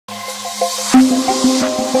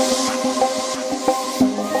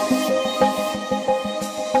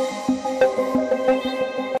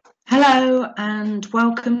and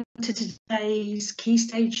welcome to today's Key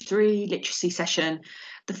Stage 3 literacy session.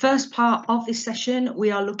 The first part of this session,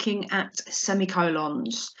 we are looking at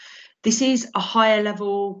semicolons. This is a higher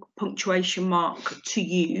level punctuation mark to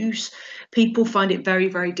use. People find it very,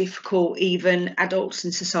 very difficult, even adults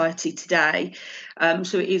in society today.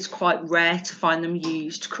 So it is quite rare to find them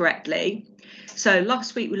used correctly. So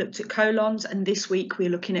last week we looked at colons and this week we're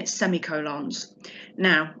looking at semicolons.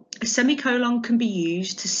 Now, a semicolon can be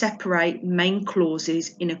used to separate main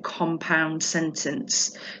clauses in a compound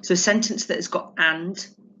sentence. So a sentence that has got and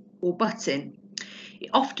or but in.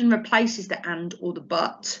 It often replaces the and or the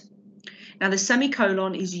but. Now the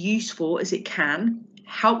semicolon is useful as it can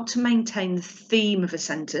help to maintain the theme of a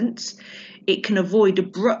sentence. It can avoid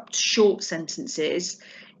abrupt short sentences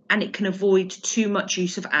and it can avoid too much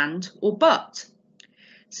use of and or but.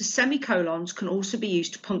 So semicolons can also be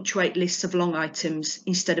used to punctuate lists of long items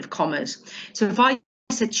instead of commas. So if I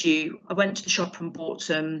said to you, I went to the shop and bought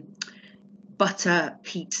some butter,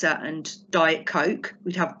 pizza and Diet Coke,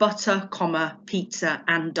 we'd have butter, comma, pizza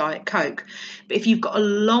and Diet Coke. But if you've got a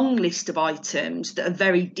long list of items that are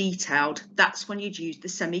very detailed, that's when you'd use the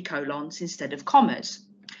semicolons instead of commas.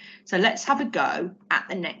 So let's have a go at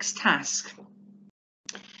the next task.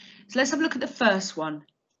 So let's have a look at the first one.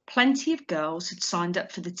 Plenty of girls had signed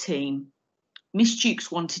up for the team. Miss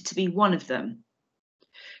Jukes wanted to be one of them.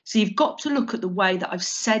 So you've got to look at the way that I've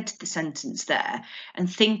said the sentence there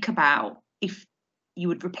and think about if you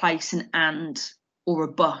would replace an and or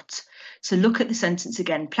a but. So look at the sentence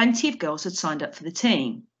again. Plenty of girls had signed up for the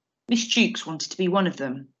team. Miss Jukes wanted to be one of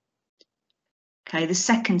them. Okay, the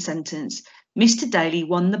second sentence. Mr. Daly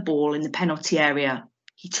won the ball in the penalty area.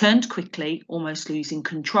 He turned quickly, almost losing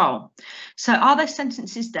control. So are there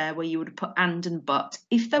sentences there where you would have put and but?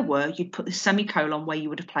 If there were, you'd put the semicolon where you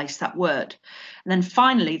would have placed that word. And then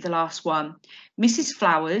finally, the last one. Mrs.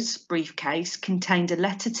 Flowers' briefcase contained a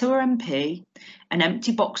letter to her MP, an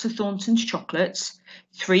empty box of Thornton's chocolates,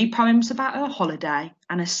 3 poems about her holiday,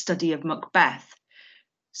 and a study of Macbeth.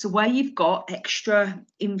 So where you've got extra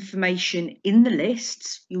information in the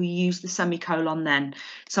lists, you'll use the semicolon then.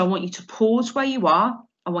 So I want you to pause where you are.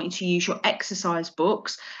 I want you to use your exercise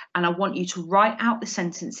books and I want you to write out the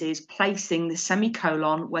sentences placing the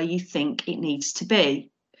semicolon where you think it needs to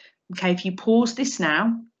be. Okay, if you pause this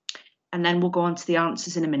now, and then we'll go on to the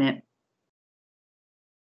answers in a minute.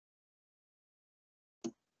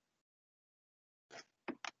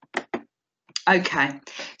 Okay,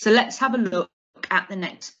 so let's have a look at the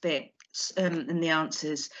next bit and the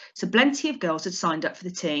answers. So plenty of girls had signed up for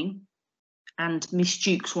the team and Miss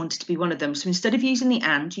Jukes wanted to be one of them. So instead of using the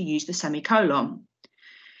and, you use the semicolon.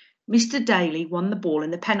 Mr. Daly won the ball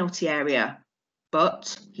in the penalty area,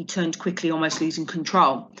 but he turned quickly, almost losing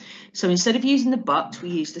control. So instead of using the but, we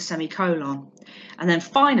use the semicolon. And then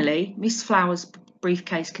finally, Miss Flowers'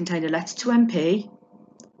 briefcase contained a letter to MP,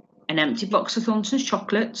 an empty box of Thornton's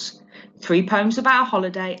chocolates, 3 poems about a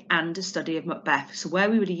holiday and a study of Macbeth. So where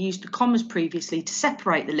we would have used the commas previously to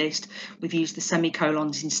separate the list, we've used the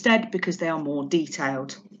semicolons instead because they are more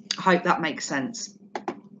detailed. I hope that makes sense.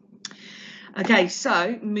 Okay,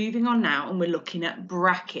 so moving on now and we're looking at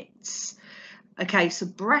brackets. Okay, so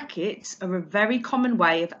brackets are a very common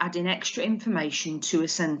way of adding extra information to a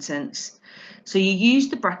sentence. So you use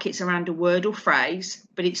the brackets around a word or phrase,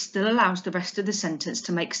 but it still allows the rest of the sentence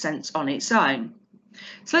to make sense on its own.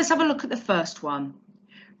 So let's have a look at the first one.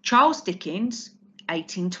 Charles Dickens,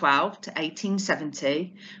 1812 to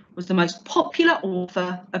 1870, was the most popular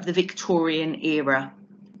author of the Victorian era.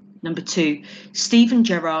 Number 2, Stephen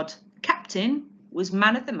Gerrard, captain, was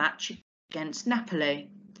man of the match against Napoli.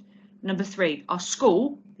 Number 3, our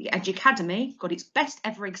school, the Edge Academy, got its best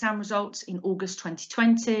ever exam results in August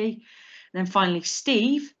 2020. And then finally,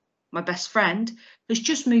 Steve, my best friend, has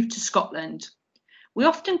just moved to Scotland. We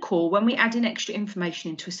often call, when we add in extra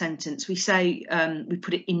information into a sentence, we say we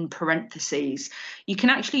put it in parentheses. You can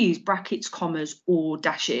actually use brackets, commas or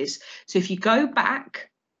dashes. So if you go back,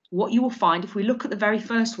 what you will find, if we look at the very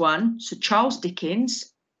first one, so Charles Dickens,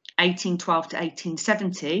 1812 to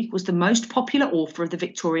 1870, was the most popular author of the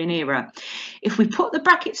Victorian era. If we put the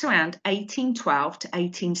brackets around 1812 to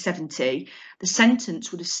 1870, the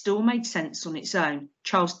sentence would have still made sense on its own.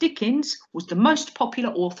 Charles Dickens was the most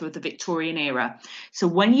popular author of the Victorian era. So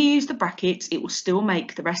when you use the brackets, it will still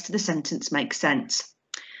make the rest of the sentence make sense.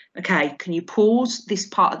 Okay, can you pause this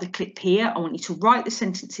part of the clip here? I want you to write the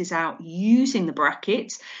sentences out using the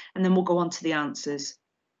brackets, and then we'll go on to the answers.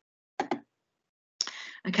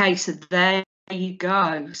 Okay, so there you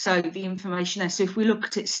go. So the information there. So if we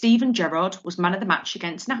looked at Stephen Gerrard was man of the match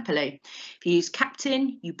against Napoli. If you use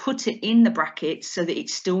captain, you put it in the brackets so that it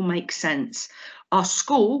still makes sense. Our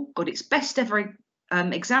school got its best ever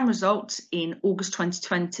exam results in August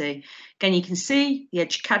 2020. Again, you can see the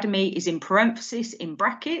Edge Academy is in parenthesis, in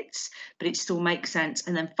brackets, but it still makes sense.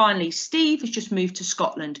 And then finally, Steve has just moved to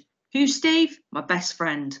Scotland. Who's Steve? My best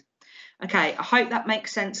friend. Okay, I hope that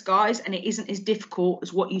makes sense, guys, and it isn't as difficult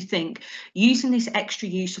as what you think. Using this extra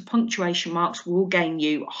use of punctuation marks will gain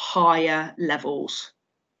you higher levels.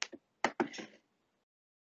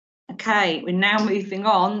 Okay, we're now moving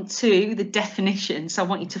on to the definitions. So I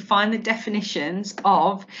want you to find the definitions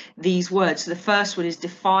of these words. So the first one is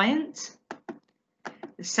defiant.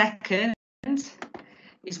 The second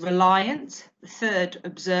is reliant. The third,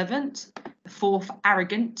 observant. The fourth,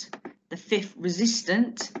 arrogant. The fifth,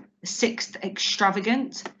 resistant. The sixth,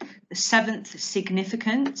 extravagant. The seventh,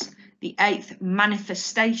 significant. The eighth,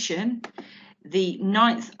 manifestation. The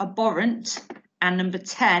ninth, abhorrent. And number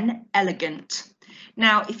 10, elegant.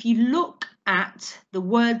 Now, if you look at the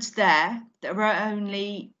words there are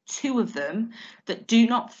only 2 of them that do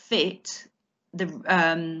not fit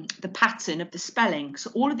the pattern of the spelling. So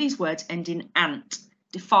all of these words end in ant: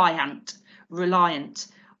 defiant, reliant,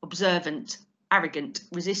 observant, arrogant,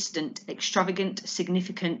 resistant, extravagant,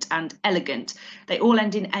 significant, and elegant. They all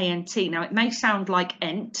end in ANT. Now, it may sound like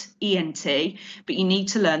ENT, E-N-T, but you need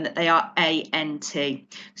to learn that they are A-N-T.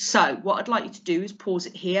 So what I'd like you to do is pause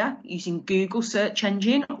it here using Google search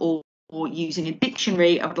engine or using a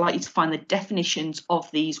dictionary. I would like you to find the definitions of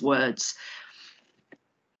these words.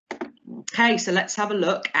 Okay, so let's have a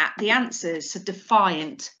look at the answers. So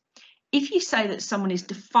defiant. If you say that someone is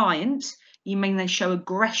defiant, you mean they show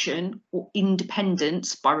aggression or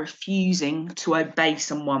independence by refusing to obey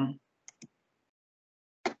someone.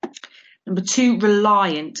 Number 2,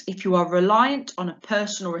 reliant. If you are reliant on a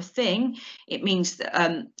person or a thing, it means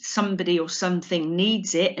that somebody or something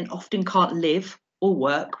needs it and often can't live or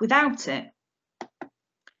work without it.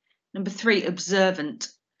 Number 3, observant.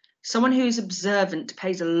 Someone who is observant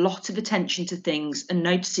pays a lot of attention to things and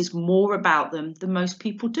notices more about them than most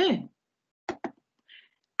people do.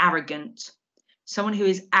 Arrogant. Someone who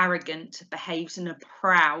is arrogant behaves in a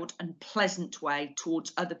proud and pleasant way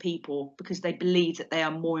towards other people because they believe that they are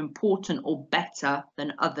more important or better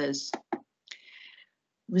than others.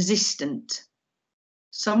 Resistant.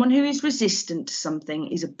 Someone who is resistant to something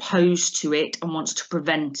is opposed to it and wants to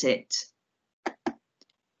prevent it.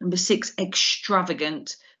 Number 6,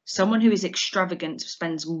 extravagant. Someone who is extravagant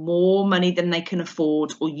spends more money than they can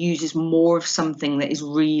afford or uses more of something that is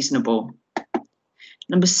reasonable.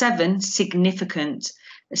 Number 7, significant.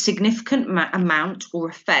 A significant amount or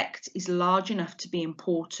effect is large enough to be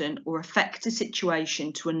important or affect a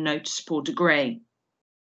situation to a noticeable degree.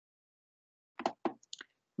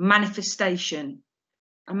 Manifestation.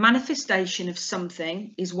 A manifestation of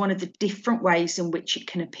something is one of the different ways in which it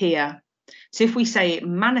can appear. So if we say it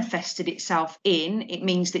manifested itself in, it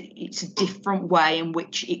means that it's a different way in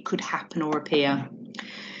which it could happen or appear.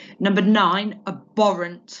 Number 9,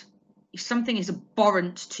 abhorrent. If something is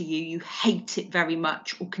abhorrent to you, you hate it very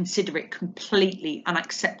much or consider it completely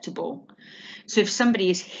unacceptable. So if somebody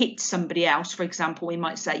has hit somebody else, for example, we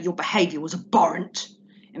might say your behaviour was abhorrent.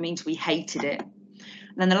 It means we hated it.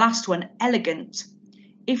 And then the last one, elegant.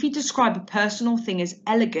 If you describe a person or thing as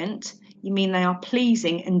elegant, you mean they are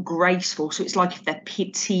pleasing and graceful. So it's like if they're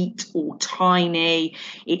petite or tiny,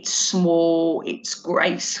 it's small, it's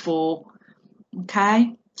graceful.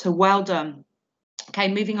 Okay, so well done.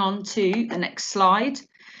 Okay, moving on to the next slide.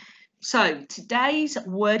 So today's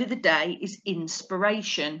word of the day is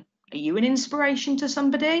inspiration. Are you an inspiration to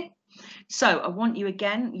somebody? So I want you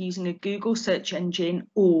again using a Google search engine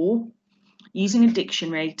or using a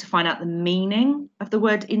dictionary to find out the meaning of the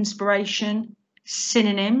word inspiration,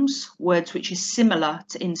 synonyms, words which are similar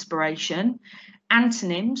to inspiration,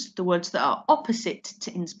 antonyms, the words that are opposite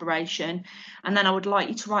to inspiration, and then I would like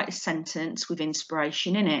you to write a sentence with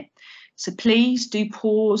inspiration in it. So please do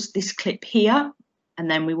pause this clip here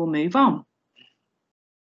and then we will move on.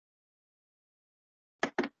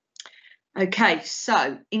 Okay,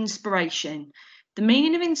 so inspiration. The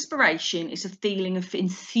meaning of inspiration is a feeling of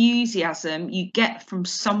enthusiasm you get from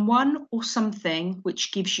someone or something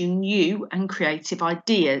which gives you new and creative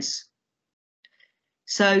ideas.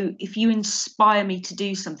 So if you inspire me to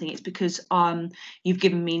do something, it's because you've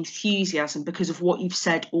given me enthusiasm because of what you've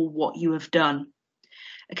said or what you have done.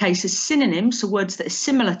 Okay, so synonyms, so words that are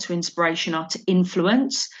similar to inspiration, are to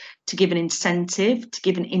influence, to give an incentive, to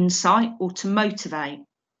give an insight, or to motivate.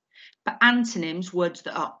 But antonyms, words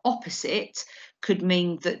that are opposite, could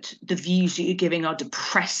mean that the views that you're giving are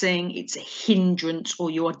depressing, it's a hindrance, or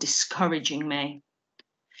you're discouraging me.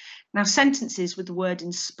 Now, sentences with the word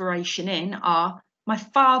inspiration in are, my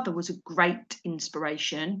father was a great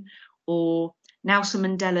inspiration, or Nelson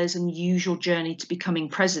Mandela's unusual journey to becoming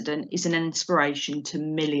president is an inspiration to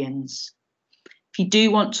millions. If you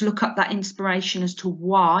do want to look up that inspiration as to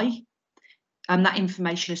why, that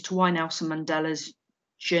information as to why Nelson Mandela's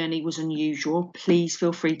journey was unusual, please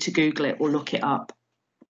feel free to Google it or look it up.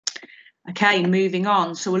 Okay, moving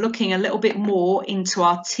on. So we're looking a little bit more into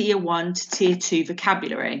our tier 1 to tier 2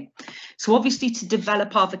 vocabulary. So obviously to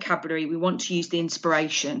develop our vocabulary, we want to use the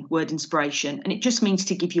word inspiration, and it just means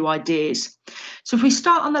to give you ideas. So if we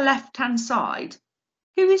start on the left-hand side,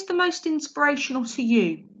 who is the most inspirational to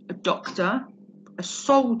you? A doctor, a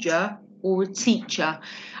soldier, or a teacher?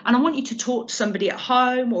 And I want you to talk to somebody at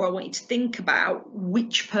home, or I want you to think about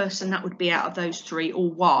which person that would be out of those three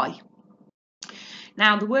or why.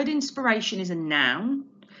 Now, the word inspiration is a noun,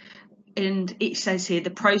 and it says here the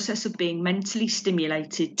process of being mentally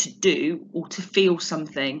stimulated to do or to feel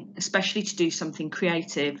something, especially to do something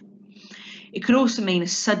creative. It could also mean a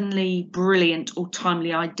suddenly brilliant or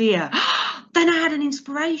timely idea. Then I had an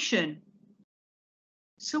inspiration.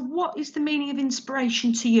 So what is the meaning of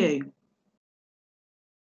inspiration to you?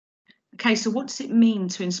 Okay, so what does it mean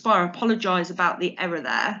to inspire? I apologise about the error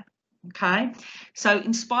there. Okay, so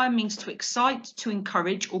inspire means to excite, to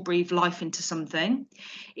encourage, or breathe life into something.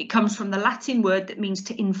 It comes from the Latin word that means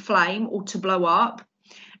to inflame or to blow up.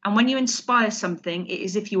 And when you inspire something, it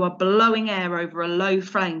is as if you are blowing air over a low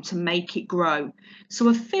flame to make it grow. So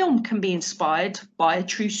a film can be inspired by a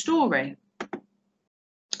true story.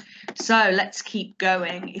 So let's keep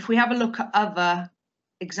going. If we have a look at other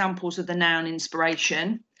examples of the noun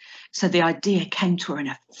inspiration. So the idea came to her in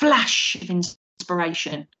a flash of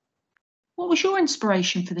inspiration. What was your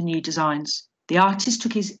inspiration for the new designs? The artist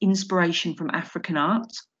took his inspiration from African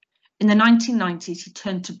art. In the 1990s, he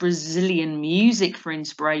turned to Brazilian music for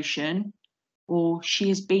inspiration, or she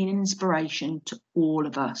has been an inspiration to all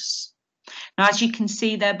of us. Now, as you can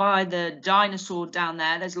see there by the dinosaur down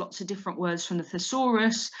there, there's lots of different words from the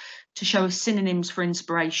thesaurus to show us synonyms for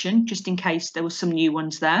inspiration, just in case there were some new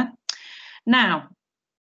ones there. Now,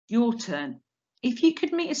 your turn. If you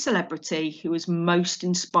could meet a celebrity who has most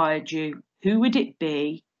inspired you, who would it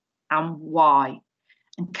be and why?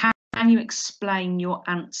 And can you explain your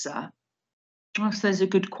answer? So there's a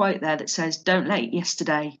good quote there that says, don't let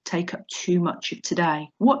yesterday take up too much of today.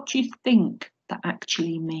 What do you think that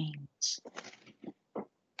actually means?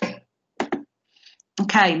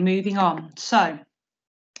 Okay, moving on. So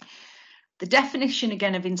the definition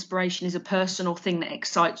again of inspiration is a person or thing that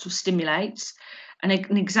excites or stimulates. And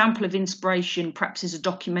an example of inspiration perhaps is a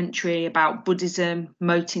documentary about Buddhism,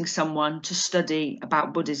 promoting someone to study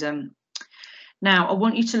about Buddhism. Now, I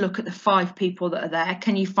want you to look at the 5 people that are there.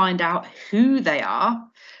 Can you find out who they are?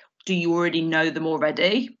 Do you already know them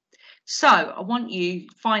already? So I want you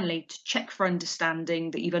finally to check for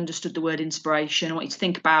understanding that you've understood the word inspiration. I want you to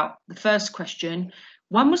think about the first question.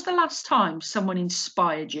 When was the last time someone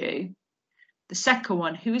inspired you? The second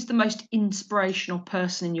one, who is the most inspirational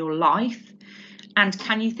person in your life? And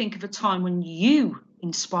can you think of a time when you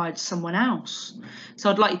inspired someone else? So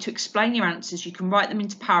I'd like you to explain your answers. You can write them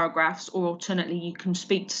into paragraphs, or alternately you can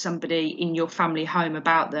speak to somebody in your family home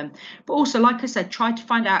about them. But also, like I said, try to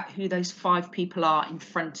find out who those 5 people are in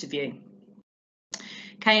front of you.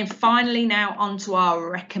 Okay, and finally now onto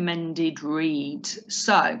our recommended read.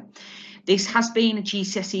 So this has been a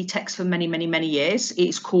GCSE text for many, many, many years.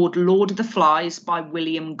 It's called Lord of the Flies by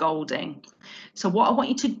William Golding. So what I want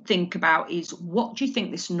you to think about is, what do you think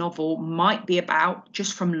this novel might be about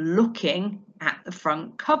just from looking at the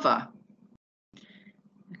front cover?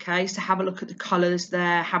 Okay, so have a look at the colours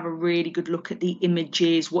there, have a really good look at the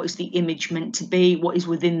images. What is the image meant to be? What is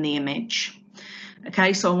within the image?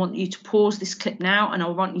 Okay, so I want you to pause this clip now and I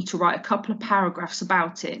want you to write a couple of paragraphs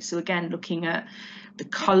about it. So again, looking at the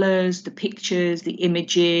colours, the pictures, the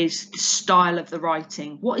images, the style of the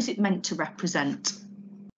writing. What is it meant to represent?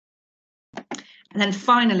 And then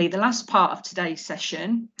finally, the last part of today's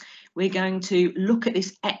session, we're going to look at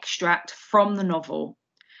this extract from the novel.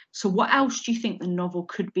 So what else do you think the novel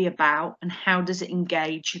could be about, and how does it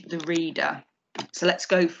engage the reader? So let's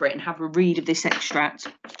go for it and have a read of this extract.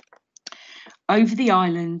 Over the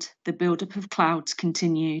island, the build-up of clouds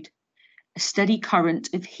continued. A steady current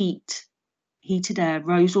of heated air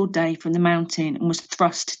rose all day from the mountain and was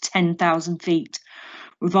thrust 10,000 feet.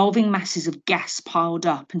 Revolving masses of gas piled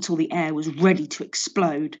up until the air was ready to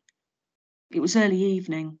explode. It was early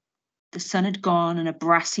evening. The sun had gone and a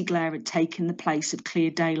brassy glare had taken the place of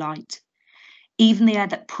clear daylight. Even the air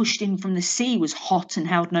that pushed in from the sea was hot and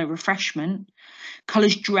held no refreshment.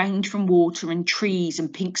 Colours drained from water and trees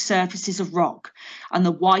and pink surfaces of rock, and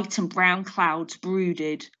the white and brown clouds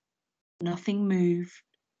brooded. Nothing moved,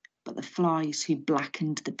 but the flies who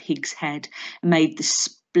blackened the pig's head and made the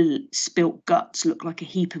spilt guts look like a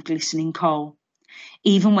heap of glistening coal.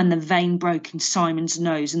 Even when the vein broke in Simon's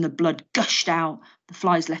nose and the blood gushed out, the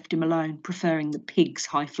flies left him alone, preferring the pig's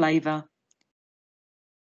high flavour.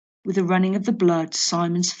 With the running of the blood,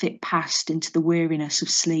 Simon's fit passed into the weariness of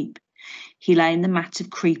sleep. He lay in the mat of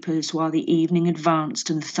creepers while the evening advanced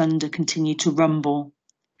and the thunder continued to rumble.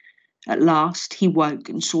 At last he woke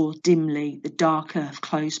and saw dimly the dark earth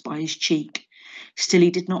close by his cheek. Still he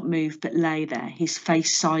did not move, but lay there, his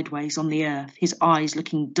face sideways on the earth, his eyes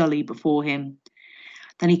looking dully before him.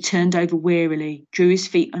 Then he turned over wearily, drew his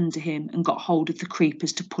feet under him and got hold of the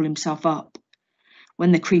creepers to pull himself up.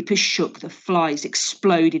 When the creepers shook, the flies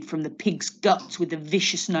exploded from the pig's guts with a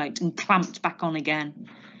vicious note and clamped back on again.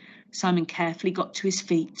 Simon carefully got to his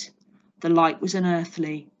feet. The light was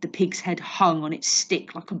unearthly. The pig's head hung on its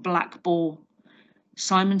stick like a black ball.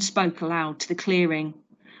 Simon spoke aloud to the clearing.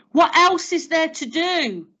 "What else is there to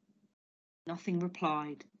do?" Nothing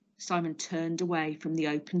replied. Simon turned away from the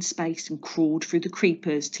open space and crawled through the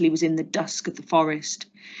creepers till he was in the dusk of the forest.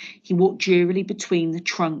 He walked drearily between the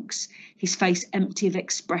trunks, his face empty of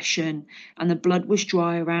expression, and the blood was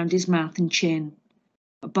dry around his mouth and chin.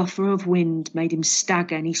 A buffer of wind made him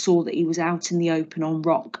stagger, and he saw that he was out in the open on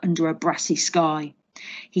rock under a brassy sky.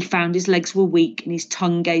 He found his legs were weak and his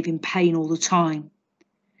tongue gave him pain all the time.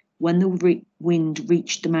 When the wind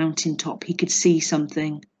reached the mountain top, he could see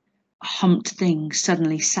something. A humped thing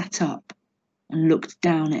suddenly sat up and looked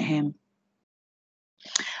down at him.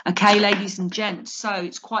 Okay, ladies and gents, so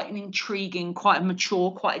it's quite an intriguing, quite a mature,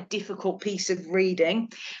 quite a difficult piece of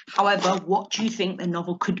reading. However, what do you think the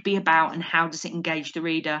novel could be about and how does it engage the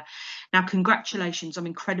reader? Now, congratulations. I'm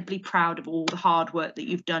incredibly proud of all the hard work that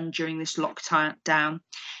you've done during this lockdown.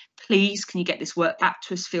 Please, can you get this work back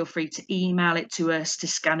to us? Feel free to email it to us, to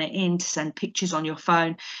scan it in, to send pictures on your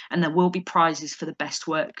phone, and there will be prizes for the best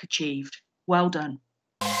work achieved. Well done.